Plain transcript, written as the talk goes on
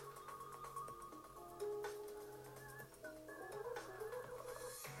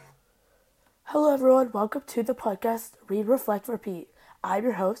Hello everyone, welcome to the podcast Read, Reflect, Repeat. I'm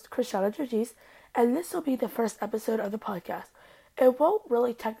your host, Christiana Georgis, and this will be the first episode of the podcast. It won't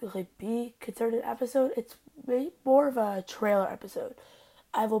really technically be considered an episode, it's more of a trailer episode.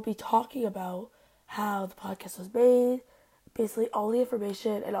 I will be talking about how the podcast was made, basically all the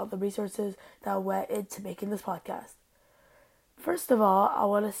information and all the resources that went into making this podcast. First of all, I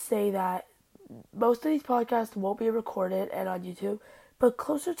want to say that most of these podcasts won't be recorded and on YouTube, but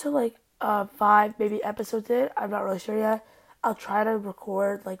closer to 5 maybe episodes in, I'm not really sure yet. I'll try to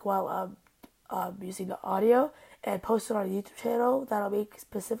record while using the audio and post it on a YouTube channel that I'll make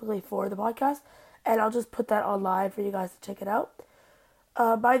specifically for the podcast, and I'll just put that online for you guys to check it out.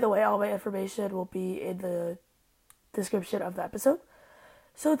 By the way, all my information will be in the description of the episode.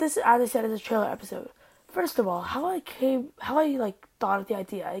 So this, as I said, is a trailer episode. First of all, how I thought of the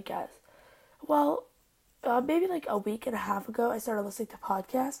idea, I guess. Well, maybe a week and a half ago, I started listening to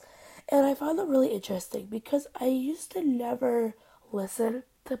podcasts, and I found them really interesting because I used to never listen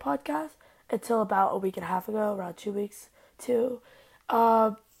to podcasts until about a week and a half ago, around 2 weeks too.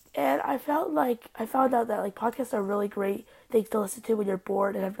 And I found out that podcasts are really great things to listen to when you're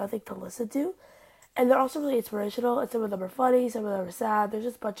bored and have nothing to listen to. And they're also really inspirational, and some of them are funny, some of them are sad. There's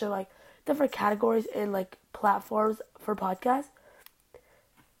just a bunch of different categories in platforms for podcasts.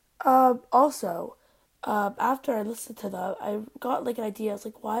 After I listened to them, I got an idea. I was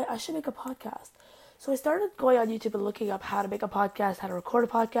why I should make a podcast. So I started going on YouTube and looking up how to make a podcast, how to record a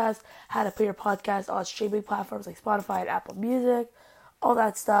podcast, how to put your podcast on streaming platforms like Spotify and Apple Music, all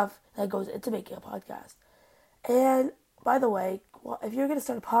that stuff that goes into making a podcast. And by the way, if you're going to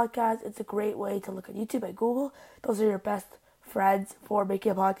start a podcast, it's a great way to look at YouTube and Google. Those are your best friends for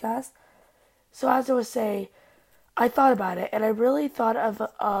making a podcast. So as I was saying, I thought about it, and I really thought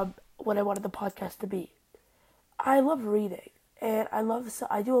of what I wanted the podcast to be. I love reading, and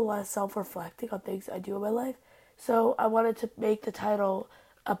I do a lot of self-reflecting on things I do in my life. So I wanted to make the title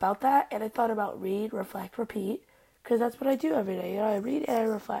about that, and I thought about read, reflect, repeat, because that's what I do every day. I read and I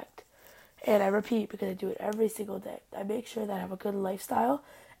reflect. And I repeat because I do it every single day. I make sure that I have a good lifestyle,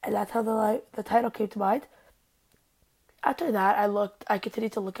 and that's how the title came to mind. After that, I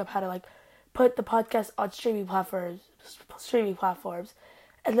continued to look up how to put the podcast on streaming platforms,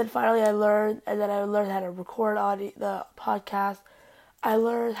 and then finally I learned how to record on the podcast. I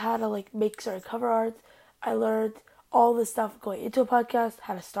learned how to make certain cover arts. I learned all this stuff going into a podcast,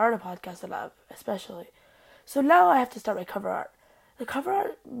 how to start a podcast, especially. So now I have to start my cover art. The cover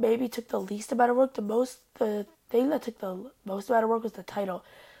art maybe took the least amount of work. The thing that took the most amount of work was the title.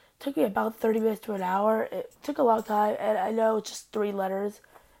 It took me about 30 minutes to an hour. It took a long time, and I know it's just 3 words,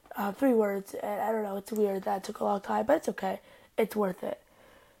 and I don't know, it's weird that it took a long time, but it's okay. It's worth it.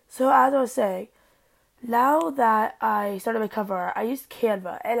 So as I was saying, now that I started my cover art, I used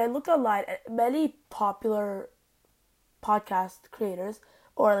Canva, and I looked online at many popular podcast creators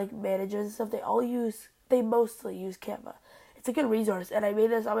or managers and stuff. They mostly use Canva. It's a good resource, and I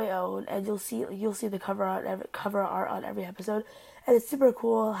made this on my own, and you'll see the cover art on every episode, and it's super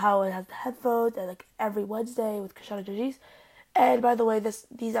cool how it has the headphones and every Wednesday with Christiana Georgis. And by the way,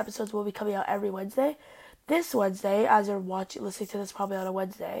 these episodes will be coming out every Wednesday. This Wednesday, as you're listening to this probably on a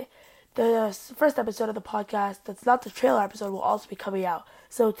Wednesday, the first episode of the podcast that's not the trailer episode will also be coming out.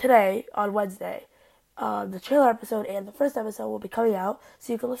 So today, on Wednesday, the trailer episode and the first episode will be coming out,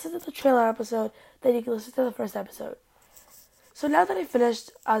 so you can listen to the trailer episode, then you can listen to the first episode. So now that I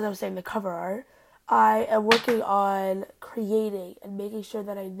finished, as I was saying, the cover art, I am working on creating and making sure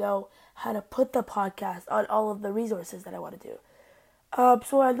that I know how to put the podcast on all of the resources that I want to do.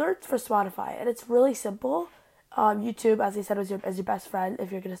 So I learned for Spotify, and it's really simple. YouTube, as I said, is your best friend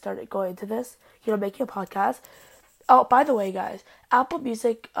if you're going to start going into this, making a podcast. Oh, by the way, guys, Apple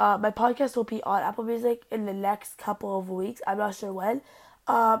Music, my podcast will be on Apple Music in the next couple of weeks. I'm not sure when.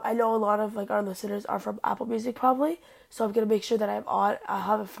 I know a lot of our listeners are from Apple Music probably, so I'm gonna make sure that I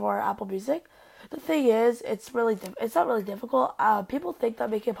have it for Apple Music. The thing is, it's not really difficult. People think that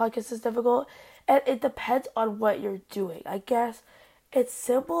making a podcast is difficult, and it depends on what you're doing. I guess it's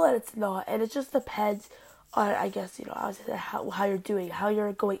simple and it's not, and it just depends on how you're doing, how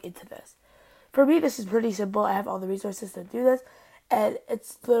you're going into this. For me, this is pretty simple. I have all the resources to do this, and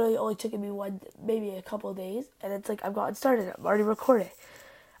it's literally only taken me maybe a couple of days, and it's I've gotten started. I'm already recording.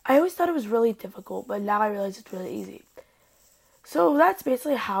 I always thought it was really difficult, but now I realize it's really easy. So that's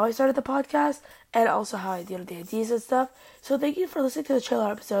basically how I started the podcast, and also how I the ideas and stuff. So thank you for listening to the trailer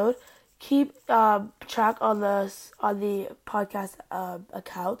episode. Keep track on the podcast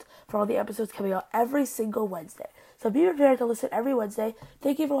account for all the episodes coming out every single Wednesday. So be prepared to listen every Wednesday.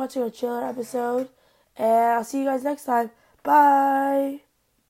 Thank you for watching our trailer episode, and I'll see you guys next time. Bye!